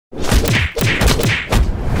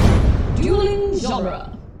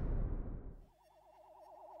genre.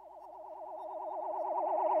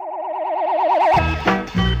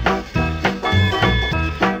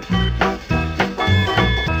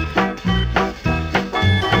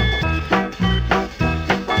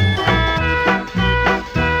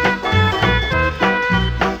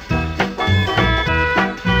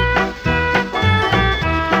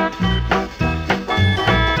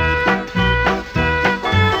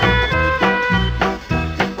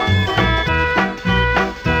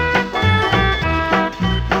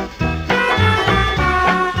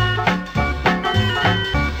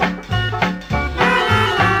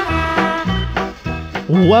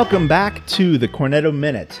 Welcome back to the Cornetto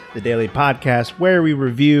Minute, the daily podcast where we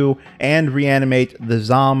review and reanimate the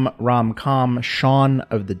rom-com Shaun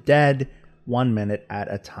of the Dead 1 minute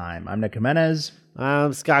at a time. I'm Nick Jimenez.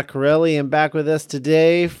 I'm Scott Corelli, and back with us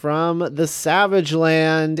today from the Savage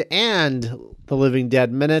Land and the Living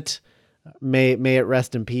Dead Minute. May it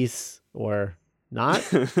rest in peace or not?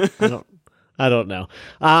 I don't know.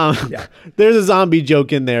 There's a zombie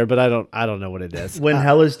joke in there, but I don't know what it is. When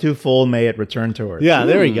hell is too full, may it return to earth. Yeah,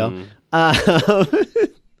 there we go.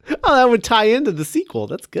 That would tie into the sequel.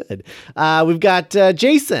 That's good. We've got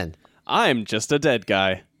Jason. I'm just a dead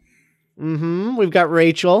guy. Mm-hmm. We've got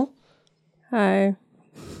Rachel. Hi.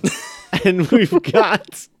 And we've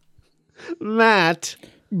got Matt.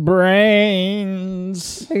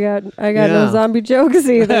 Brains. I got no zombie jokes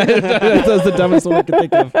either. That was the dumbest one I could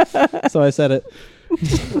think of. So I said it.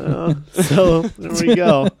 So there we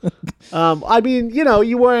go. I mean,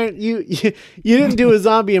 you weren't you didn't do a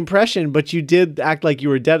zombie impression, but you did act like you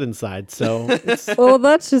were dead inside. So well,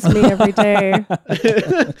 that's just me every day.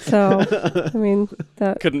 So I mean,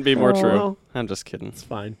 that couldn't be more true. I'm just kidding. It's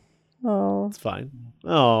fine. Oh, it's fine.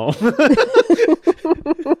 Oh.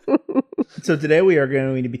 So today we are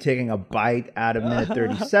going to be taking a bite out of minute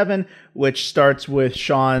 37, which starts with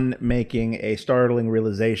Shaun making a startling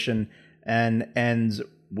realization and ends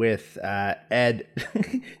with Ed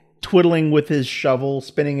twiddling with his shovel,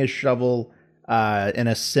 spinning his shovel in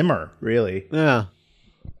a simmer, really. Yeah.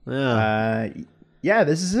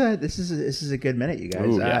 This is a good minute, you guys.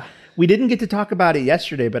 Ooh, yeah. We didn't get to talk about it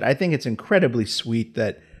yesterday, but I think it's incredibly sweet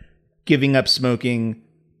that giving up smoking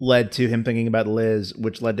led to him thinking about Liz,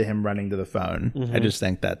 which led to him running to the phone. Mm-hmm. I just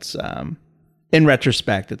think that's, in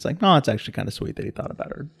retrospect, it's like, no, it's actually kind of sweet that he thought about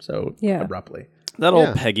her so abruptly. That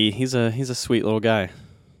old Peggy, he's a sweet little guy.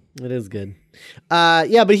 It is good. But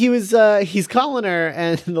he's calling her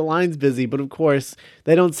and the line's busy, but of course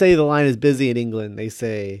they don't say the line is busy in England. They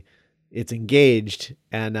say it's engaged,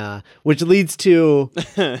 and which leads to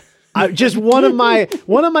just one of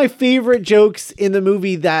my favorite jokes in the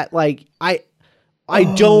movie that I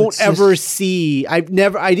don't ever see. I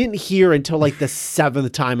didn't hear until like the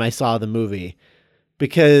 7th time I saw the movie,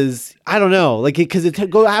 because I don't know, because it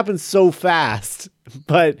happens so fast.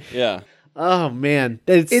 But yeah, oh man,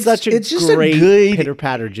 it's such a great pitter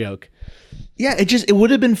patter joke. Yeah, it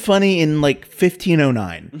would have been funny in like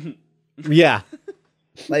 1509. Yeah.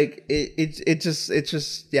 It's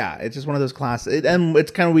just one of those classics, and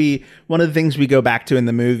it's kind of one of the things we go back to in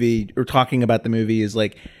the movie or talking about the movie is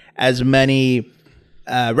like as many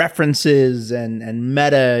references and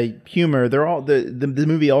meta humor. They're all the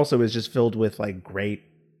movie also is just filled with like great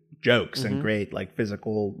jokes and great like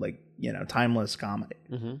physical timeless comedy.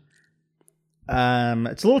 Mm-hmm.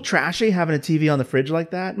 It's a little trashy having a TV on the fridge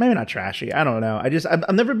like that. Maybe not trashy. I don't know.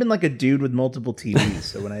 I've never been like a dude with multiple TVs.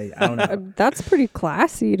 So when I don't know. That's pretty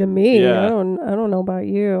classy to me. Yeah. I don't know about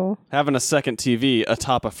you. Having a second TV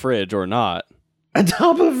atop a fridge or not.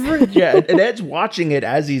 Atop a fridge, yeah. And Ed's watching it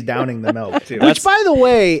as he's downing the milk too. Which, by the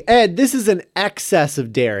way, Ed, this is an excess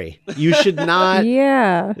of dairy. You should not.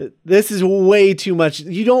 Yeah. This is way too much.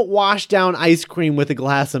 You don't wash down ice cream with a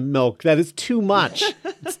glass of milk. That is too much.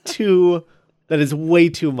 That is way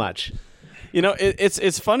too much.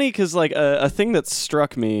 It's funny because like a thing that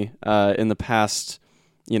struck me in the past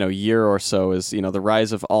year or so is the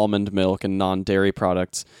rise of almond milk and non-dairy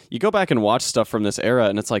products. You go back and watch stuff from this era,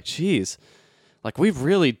 and it's like, geez, like we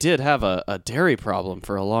really did have a dairy problem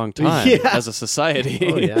for a long time as a society.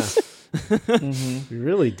 Oh yeah. Mm-hmm. We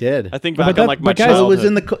really did. I think back on like my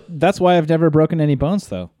childhood. That's why I've never broken any bones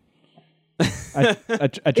though. I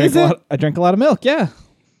drink a lot of milk. Yeah.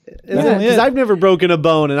 Because I've never broken a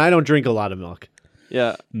bone, and I don't drink a lot of milk.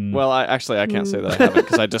 Yeah. Well, I can't say that I haven't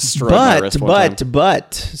because I destroyed my wrist one time.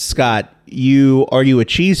 But Scott, are you a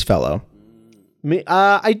cheese fellow?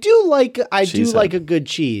 I do like a good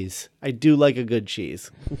cheese. I do like a good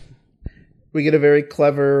cheese. We get a very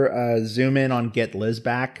clever zoom in on Get Liz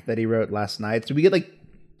Back that he wrote last night. So we get like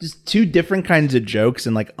just two different kinds of jokes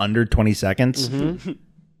in like under 20 seconds. Mm-hmm.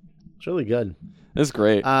 It's really good. It's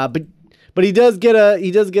great. But he does get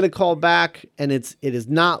a call back, and it is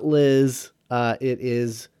not Liz. It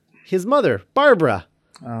is his mother, Barbara.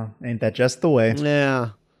 Oh, ain't that just the way? Yeah.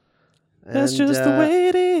 That's just the way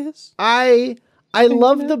it is. I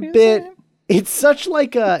love the bit. It's such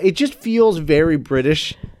like it just feels very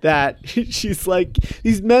British that she's like,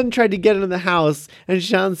 these men tried to get into the house, and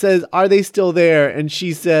Shaun says, "Are they still there?" And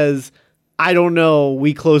she says, "I don't know.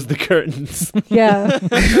 We closed the curtains." Yeah.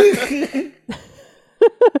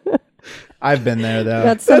 I've been there though.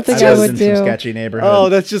 That's something I've I lived would in do. some sketchy neighborhoods. Oh,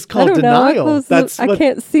 that's just I called don't know. denial. I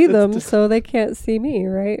can't see them, so they can't see me,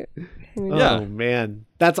 right? I mean, Yeah. Oh man,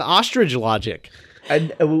 that's ostrich logic.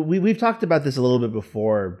 We've talked about this a little bit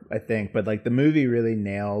before, I think, but like the movie really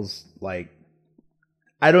nails like,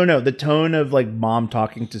 I don't know, the tone of like mom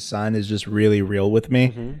talking to son is just really real with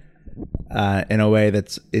me, in a way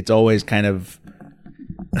it's always kind of.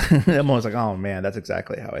 I'm always like, oh man, that's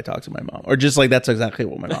exactly how I talk to my mom, or just like that's exactly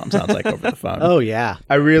what my mom sounds like over the phone. Oh yeah,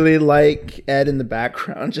 I really like Ed in the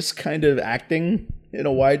background, just kind of acting in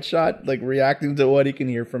a wide shot, like reacting to what he can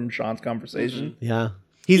hear from Shaun's conversation. yeah.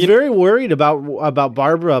 He's very worried about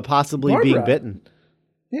Barbara possibly being bitten.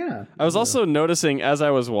 Yeah. I was also noticing as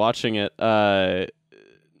I was watching it,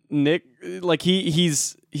 Nick, like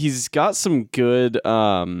he's got some good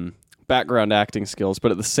background acting skills,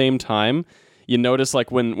 but at the same time, you notice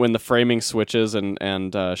like when the framing switches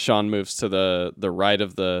and Shaun moves to the right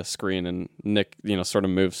of the screen and Nick, sort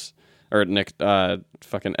of moves, or Nick,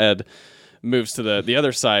 fucking Ed moves to the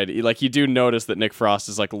other side. Like you do notice that Nick Frost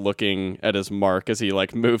is like looking at his mark as he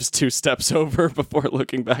like moves 2 steps over before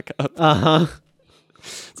looking back up.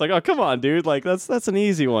 It's like, oh come on, dude! Like that's an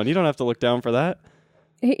easy one. You don't have to look down for that.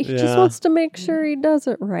 He just wants to make sure he does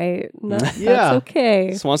it right. That's okay.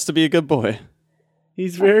 Just wants to be a good boy.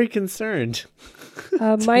 He's very concerned.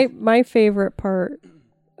 My favorite part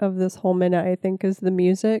of this whole minute, I think, is the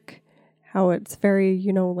music. How it's very,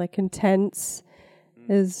 like intense.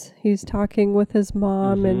 As he's talking with his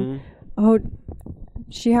mom, and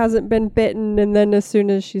she hasn't been bitten, and then as soon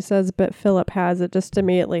as she says, "But Philip has," it just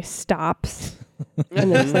immediately stops,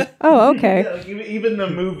 and it's like, "Oh, okay." Yeah, like even the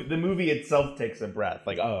movie itself takes a breath.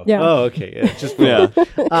 Like, oh, Yeah. Oh, okay. Yeah, just Yeah.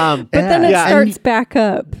 But then it starts back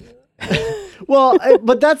up. Well,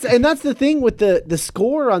 but that's the thing with the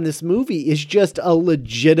score on this movie is just a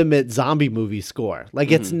legitimate zombie movie score.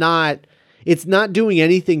 Like it's not doing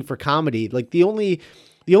anything for comedy. Like the only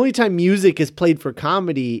time music is played for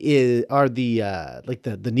comedy are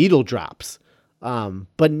the needle drops,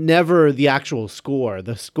 but never the actual score.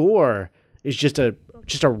 The score is just a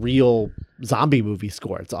real zombie movie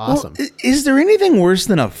score. It's awesome. Well, is there anything worse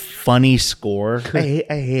than a funny score? I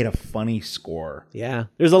hate a funny score. Yeah,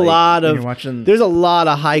 there's a lot of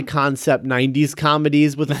high concept '90s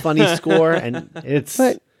comedies with a funny score, and it's.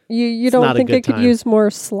 But you don't think it could use more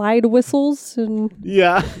slide whistles and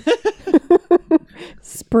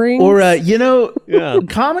springs? Or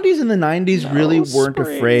comedies in the '90s really weren't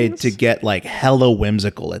afraid to get like hella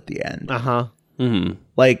whimsical at the end.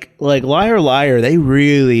 Like Liar Liar, they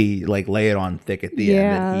really like lay it on thick at the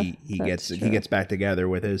end. That he gets back together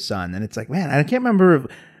with his son, and it's like, man, I can't remember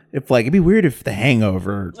if like it'd be weird if The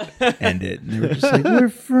Hangover ended. And they were just like, we're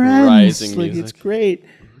friends. Rising like music. It's great.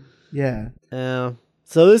 Yeah.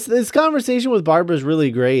 So this conversation with Barbara is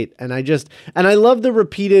really great, and I love the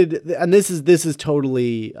repeated. And this is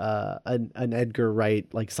totally an Edgar Wright,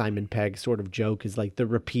 like Simon Pegg sort of joke, is like the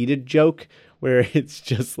repeated joke where it's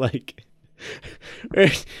just like.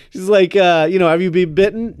 She's like, have you been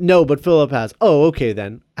bitten? No, but Philip has. Oh, okay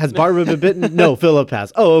then. Has Barbara been bitten? No, Philip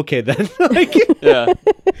has. Oh, okay then.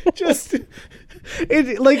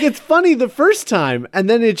 It's funny the first time, and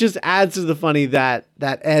then it just adds to the funny that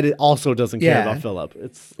Ed also doesn't care about Philip.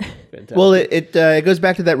 It's fantastic. Well, it goes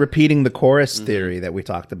back to that repeating the chorus theory that we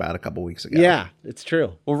talked about a couple weeks ago. Yeah, it's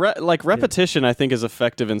true. Well, repetition, I think, is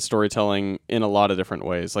effective in storytelling in a lot of different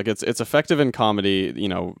ways. Like it's effective in comedy,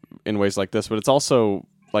 in ways like this, but it's also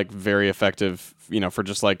like very effective, for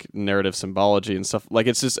just like narrative symbology and stuff. Like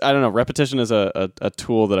it's just, I don't know, repetition is a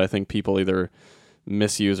tool that I think people either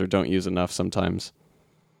misuse or don't use enough sometimes.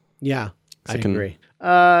 Yeah, I agree.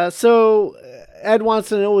 So Ed wants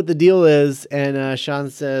to know what the deal is, and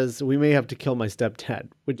Shaun says, "We may have to kill my stepdad,"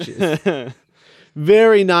 which is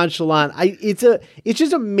very nonchalant. It's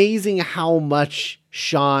just amazing how much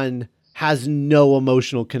Shaun has no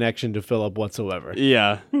emotional connection to Philip whatsoever.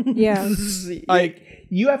 Yeah. Yeah.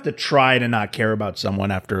 You have to try to not care about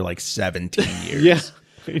someone after like 17 years.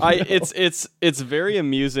 Yeah. It's very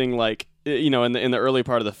amusing, like, in the early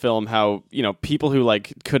part of the film, how people who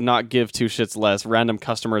like could not give two shits less, random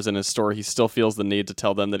customers in his store, he still feels the need to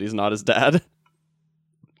tell them that he's not his dad.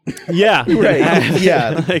 Yeah. Right.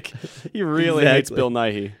 Yeah. Like he really hates Exactly. Bill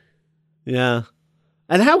Nighy. Yeah.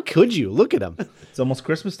 And how could you? Look at him. It's almost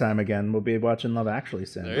Christmas time again. We'll be watching Love Actually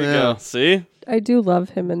soon. There you Yeah. go. See? I do love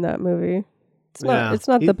him in that movie. It's not. Yeah. It's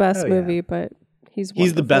not the best oh, yeah. movie, but he's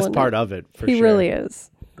He's the wonderful best in part it. of it, for He sure. really is.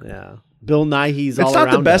 Yeah. Bill Nighy's all It's around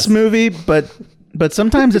not the best us. movie, but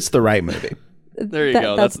sometimes it's the right movie. There you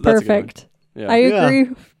go. That's That's a good one. perfect. Yeah. I Yeah.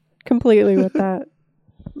 agree completely with that.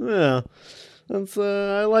 Yeah. That's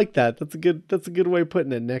I like that. That's a good way of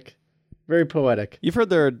putting it, Nick. Very poetic. You've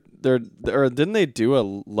heard or didn't they do a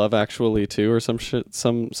Love Actually too or something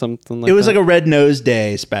like It was that? like a Red Nose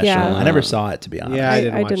Day special. Yeah. I never saw it, to be honest. Yeah, I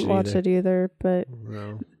didn't didn't watch either. it either, but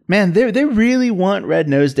No. Man, they really want Red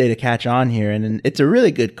Nose Day to catch on here, and it's a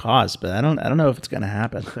really good cause, but I don't know if it's gonna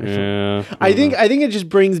happen. Yeah. I think it just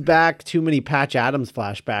brings back too many Patch Adams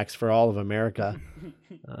flashbacks for all of America.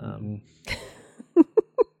 it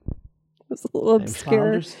was a little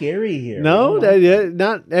obscure. Are scary here. No,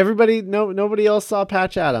 not everybody. No, nobody else saw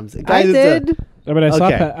Patch Adams. I Guys, it's did. I mean, I saw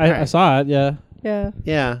Okay, I alright. saw it. Yeah. Yeah.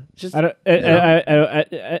 yeah, just I don't.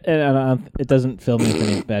 I don't. It doesn't fill me with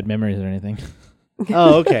any bad memories or anything.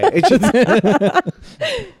 oh, okay. It's just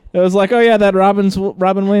It was like, oh yeah, that Robin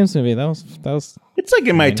Williams movie. That was. It's like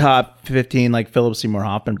in my top 15 like Philip Seymour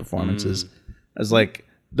Hoffman performances. As like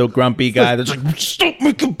the grumpy guy that's like, stop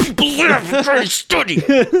making people laugh. I'm trying to study.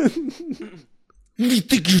 What do you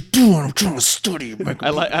think you're doing? I'm trying to study.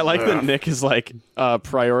 I like that Nick is like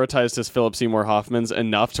prioritized his Philip Seymour Hoffmans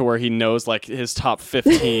enough to where he knows like his top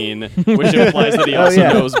 15, which implies that he also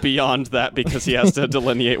knows beyond that because he has to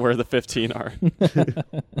delineate where the 15 are.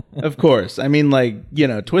 Of course. I mean, like,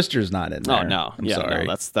 Twister's not in there. Oh no, I'm yeah, sorry.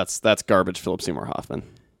 no, that's garbage. Philip Seymour Hoffman.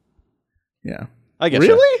 Yeah. I guess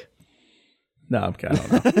really. No, okay,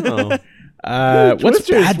 I don't know. What's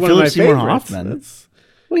Twister is bad one of my Philip Seymour favorites. Hoffman? That's-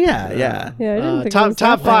 Well, yeah. Yeah, I didn't think it top was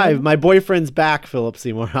top that bad. 5. My boyfriend's back. Philip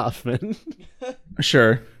Seymour Hoffman.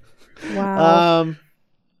 Sure. Wow.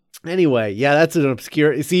 Anyway, yeah, that's an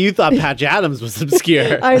obscure. See, you thought Patch Adams was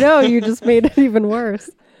obscure. I know, you just made it even worse.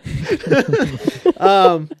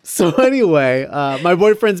 So anyway, my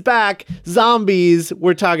boyfriend's back. Zombies.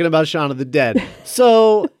 We're talking about Shaun of the Dead.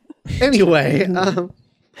 So anyway,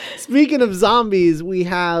 speaking of zombies, we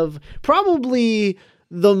have probably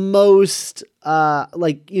the most, most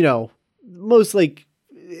like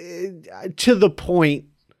to the point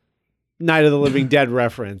Night of the Living Dead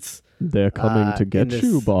reference. They're coming to get this-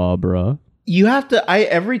 you, Barbara. You have to.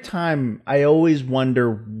 Every time I always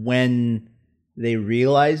wonder when they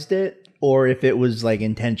realized it, or if it was like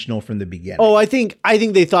intentional from the beginning. Oh, I think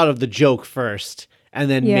they thought of the joke first, and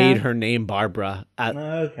then Yeah. made her name Barbara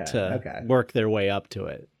okay. to work their way up to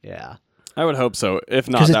it. Yeah, I would hope so. If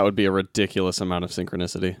not, that would be a ridiculous amount of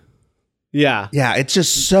synchronicity. yeah, Yeah, it's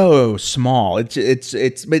just so small. It's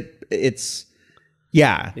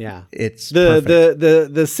yeah. It's perfect.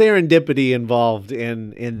 the serendipity involved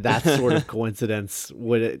in that sort of coincidence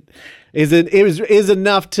is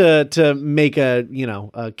enough to make a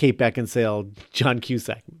Kate Beckinsale John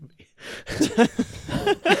Cusack movie.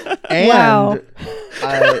 And Wow.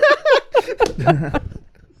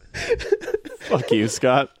 Fuck you,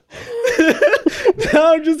 Scott.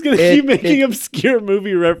 Now I'm just gonna keep making it- obscure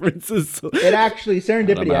movie references. it actually I'm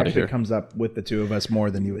serendipity outta actually here. comes up with the two of us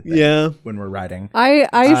more than you would think. Yeah. When we're writing.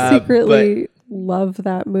 I secretly love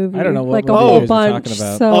that movie. I don't know what like a movie whole you're bunch. talking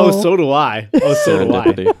about. So, So do I. So do I.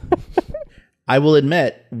 Serendipity. I will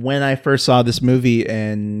admit, when I first saw this movie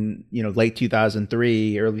in late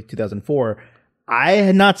 2003, early 2004, I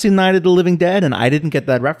had not seen Night of the Living Dead, and I didn't get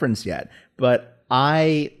that reference yet. But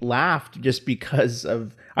I laughed just because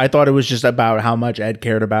I thought it was just about how much Ed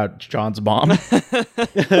cared about John's mom. He's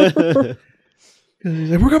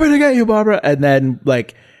like, "We're coming to get you, Barbara," and then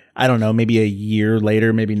I don't know, maybe a year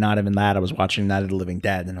later, maybe not even that, I was watching Night of the Living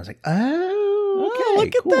Dead, and I was like, "Oh, okay,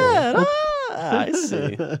 Look at cool." that. I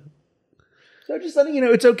see. So just letting you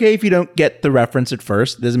know, it's okay if you don't get the reference at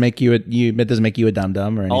first. It doesn't make you it doesn't make you a dum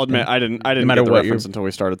dum or anything. I'll admit I didn't matter get the what reference until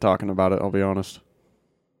we started talking about it. I'll be honest.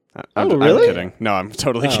 I'm really? kidding. No, I'm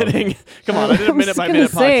totally kidding. Come on, I did a I was minute by gonna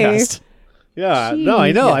minute say. podcast. Yeah. No,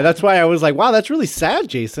 I know. That's why I was like, wow, that's really sad,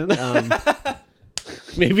 Jason.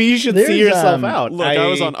 Maybe you should see There's, yourself out. Look, I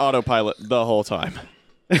was on autopilot the whole time.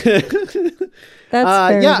 that's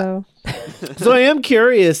fair yeah. though. So I am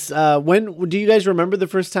curious. When do you guys remember the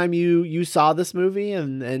first time you saw this movie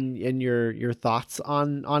and your thoughts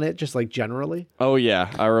on it, just like generally? Oh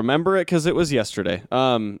yeah, I remember it because it was yesterday.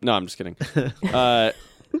 No, I'm just kidding.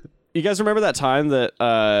 You guys remember that time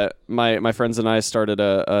that my friends and I started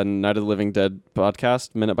a Night of the Living Dead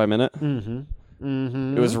podcast, minute by minute?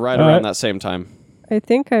 Mm-hmm. It was right around that same time. I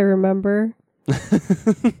think I remember.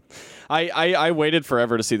 I waited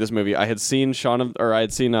forever to see this movie. I had seen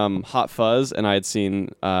Hot Fuzz, and I had seen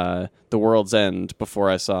The World's End before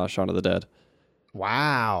I saw Shaun of the Dead.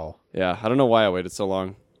 Wow. Yeah, I don't know why I waited so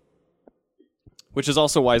long. Which is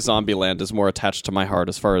also why Zombieland is more attached to my heart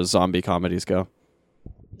as far as zombie comedies go.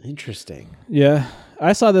 Interesting. Yeah,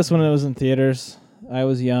 I saw this when it was in theaters. I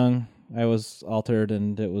was young, I was altered,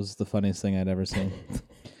 and it was the funniest thing I'd ever seen.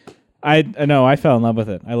 I know I fell in love with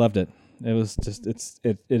it. I loved it. It was just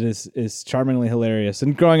it is charmingly hilarious.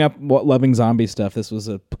 And growing up loving zombie stuff, this was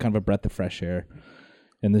a kind of a breath of fresh air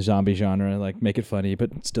in the zombie genre. Like make it funny,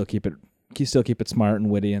 but still keep it smart and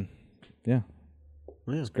witty, and yeah,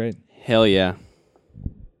 it's great. Hell yeah.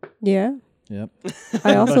 Yeah. Yep.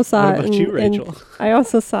 I also saw what it about you, Rachel? I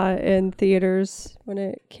also saw it in theaters when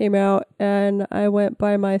it came out, and I went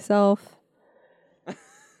by myself.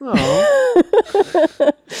 Oh.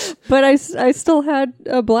 But I still had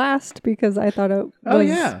a blast because I thought it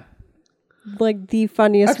was like the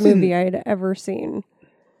funniest movie I had ever seen.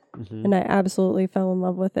 Mm-hmm. And I absolutely fell in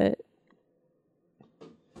love with it.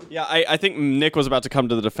 Yeah, I think Nick was about to come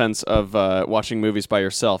to the defense of watching movies by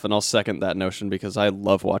yourself, and I'll second that notion because I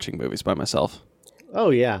love watching movies by myself. Oh,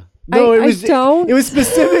 yeah. No, it was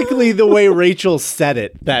specifically the way Rachel said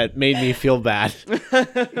it that made me feel bad.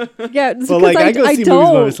 Yeah, but like I go see movies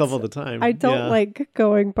by myself all the time. I don't like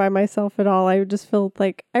going by myself at all. I just feel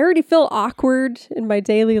like I already feel awkward in my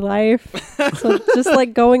daily life. So just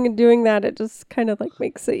like going and doing that, it just kind of like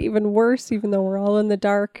makes it even worse, even though we're all in the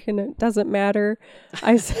dark and it doesn't matter.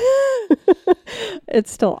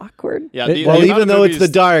 It's still awkward. Yeah. Even though it's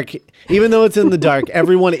in the dark,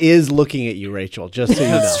 everyone is looking at you, Rachel. Just so you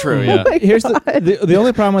know. That's true. Yeah. Here's the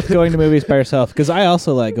only problem with going to movies by yourself, because I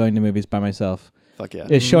also like going to movies by myself. Fuck yeah.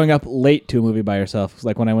 Is showing up late to a movie by yourself.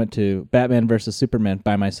 Like when I went to Batman versus Superman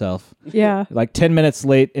by myself. Yeah. Like 10 minutes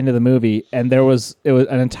late into the movie, and it was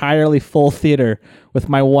an entirely full theater with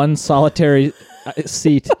my one solitary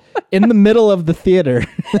seat in the middle of the theater.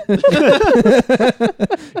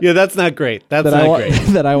 Yeah, that's not great. That's not great.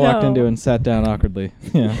 That I walked into and sat down awkwardly.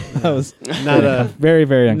 Yeah, that was not a very,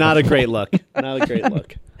 very uncomfortable. Not a great look. Not a great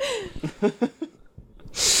look.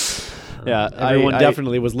 Yeah, everyone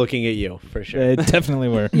definitely was looking at you for sure. They definitely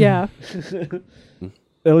were. Yeah.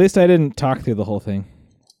 At least I didn't talk through the whole thing.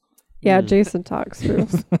 Yeah, Jason talks through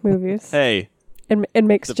movies. Hey. And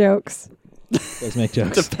makes jokes. Does make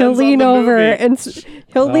jokes. He'll lean over and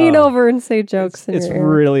say jokes. It's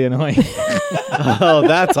really annoying. Oh,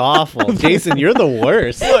 that's awful, Jason. You're the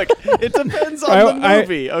worst. Look, it depends on the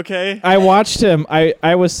movie. Okay. I watched him.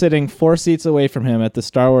 I was sitting 4 seats away from him at the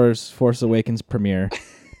Star Wars Force Awakens premiere,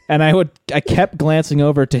 and I kept glancing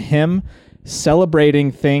over to him,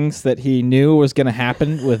 celebrating things that he knew was going to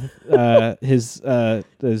happen with his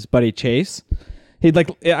buddy Chase.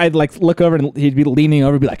 I'd look over and he'd be leaning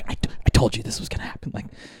over and be like, I told you this was going to happen. Like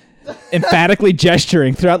emphatically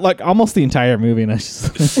gesturing throughout like almost the entire movie. And I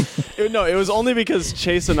just No, it was only because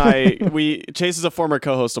Chase and Chase is a former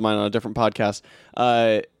co-host of mine on a different podcast.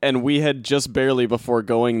 And we had just barely before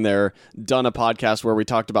going there done a podcast where we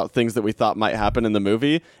talked about things that we thought might happen in the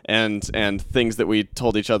movie and things that we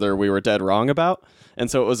told each other we were dead wrong about. And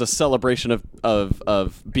so it was a celebration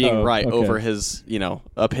of being right over his,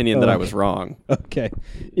 opinion that I was wrong. Okay.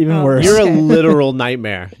 Even worse. You're a literal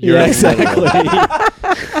nightmare. Yeah, exactly.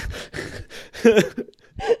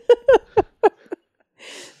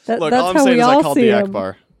 Look, all I'm saying is I called the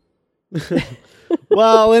Akbar.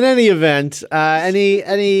 Well, in any event,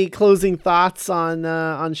 any closing thoughts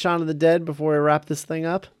on Shaun of the Dead before we wrap this thing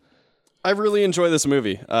up? I really enjoy this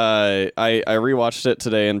movie. I rewatched it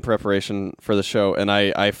today in preparation for the show, and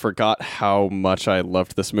I forgot how much I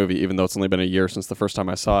loved this movie, even though it's only been a year since the first time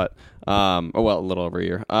I saw it. A little over a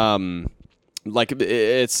year.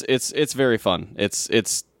 It's very fun.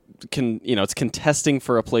 It's contesting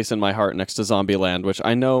for a place in my heart next to Zombieland, which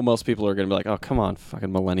I know most people are going to be like, "Oh, come on,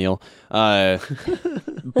 fucking millennial." But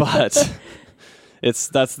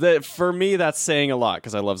for me, that's saying a lot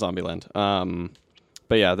because I love Zombieland.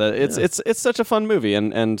 But yeah, it's such a fun movie,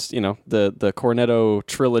 and the Cornetto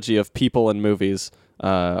trilogy of people and movies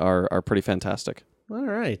are pretty fantastic. All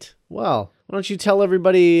right. Well, why don't you tell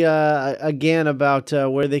everybody again about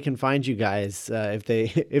where they can find you guys if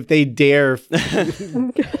they dare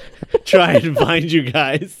try and find you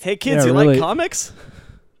guys. Hey kids, you like comics?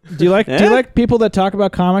 Do you like people that talk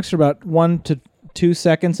about comics for about 1 to 2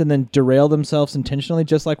 seconds and then derail themselves intentionally,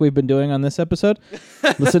 just like we've been doing on this episode?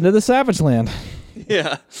 Listen to the Savage Land.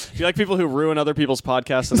 Yeah. Do you like people who ruin other people's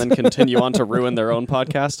podcasts and then continue on to ruin their own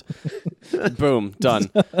podcast? Boom.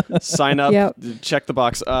 Done. Sign up. Yep. Check the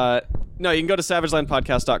box. No, you can go to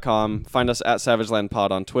savagelandpodcast.com, find us at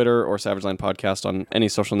savagelandpod on Twitter or savagelandpodcast on any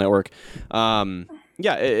social network.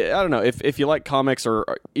 Yeah, I don't know. If you like comics or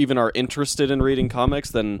even are interested in reading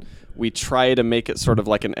comics, then we try to make it sort of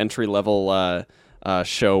like an entry-level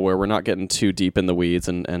show where we're not getting too deep in the weeds,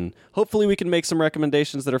 and hopefully we can make some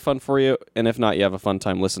recommendations that are fun for you. And if not, you have a fun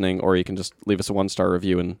time listening, or you can just leave us a 1-star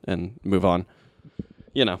review and move on.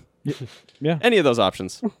 You know. Yeah. Any of those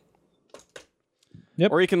options.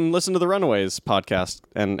 Yep. Or you can listen to the Runaways podcast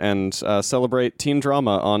and celebrate teen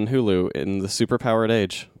drama on Hulu in the superpowered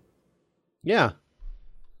age. Yeah.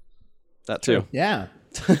 That too. Yeah.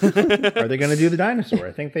 Are they going to do the dinosaur?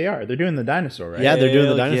 I think they are. They're doing the dinosaur, right? Yeah, they're doing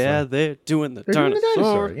the dinosaur. Yeah, they're doing the They're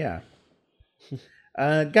dinosaur. doing the dinosaur.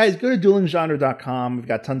 Yeah. Guys, go to duelinggenre.com. We've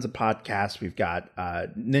got tons of podcasts. We've got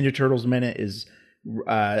Ninja Turtles Minute is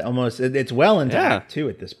almost, it's well into Act 2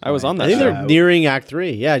 at this point. I was on that I think show. they're nearing Act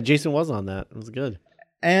 3. Yeah, Jason was on that. It was good.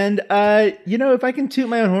 And, if I can toot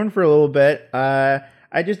my own horn for a little bit, I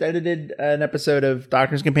just edited an episode of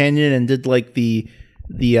Doctor's Companion and did like the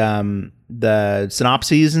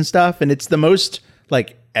synopses and stuff. And it's the most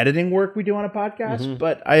like editing work we do on a podcast.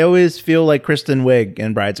 But I always feel like Kristen Wiig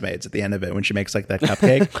in Bridesmaids at the end of it when she makes like that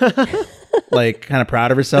cupcake. Like kind of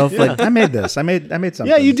proud of herself. Like I made this. I made something.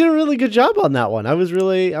 Yeah, you did a really good job on that one. I was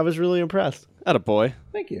really impressed. Attaboy.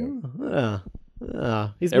 Thank you. Yeah.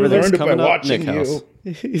 He's Everything's moving, coming up, watching Nick House.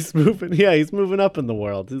 he's moving. Yeah, he's moving up in the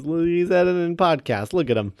world. He's editing podcasts. Look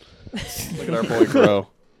at him. Look at our boy grow.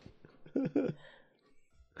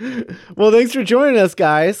 Well, thanks for joining us,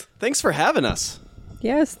 guys. Thanks for having us.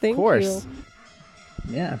 Yes, thank Of course.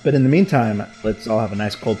 you. Yeah. But in the meantime, let's all have a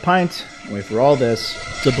nice cold pint and wait for all this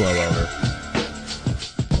to blow over.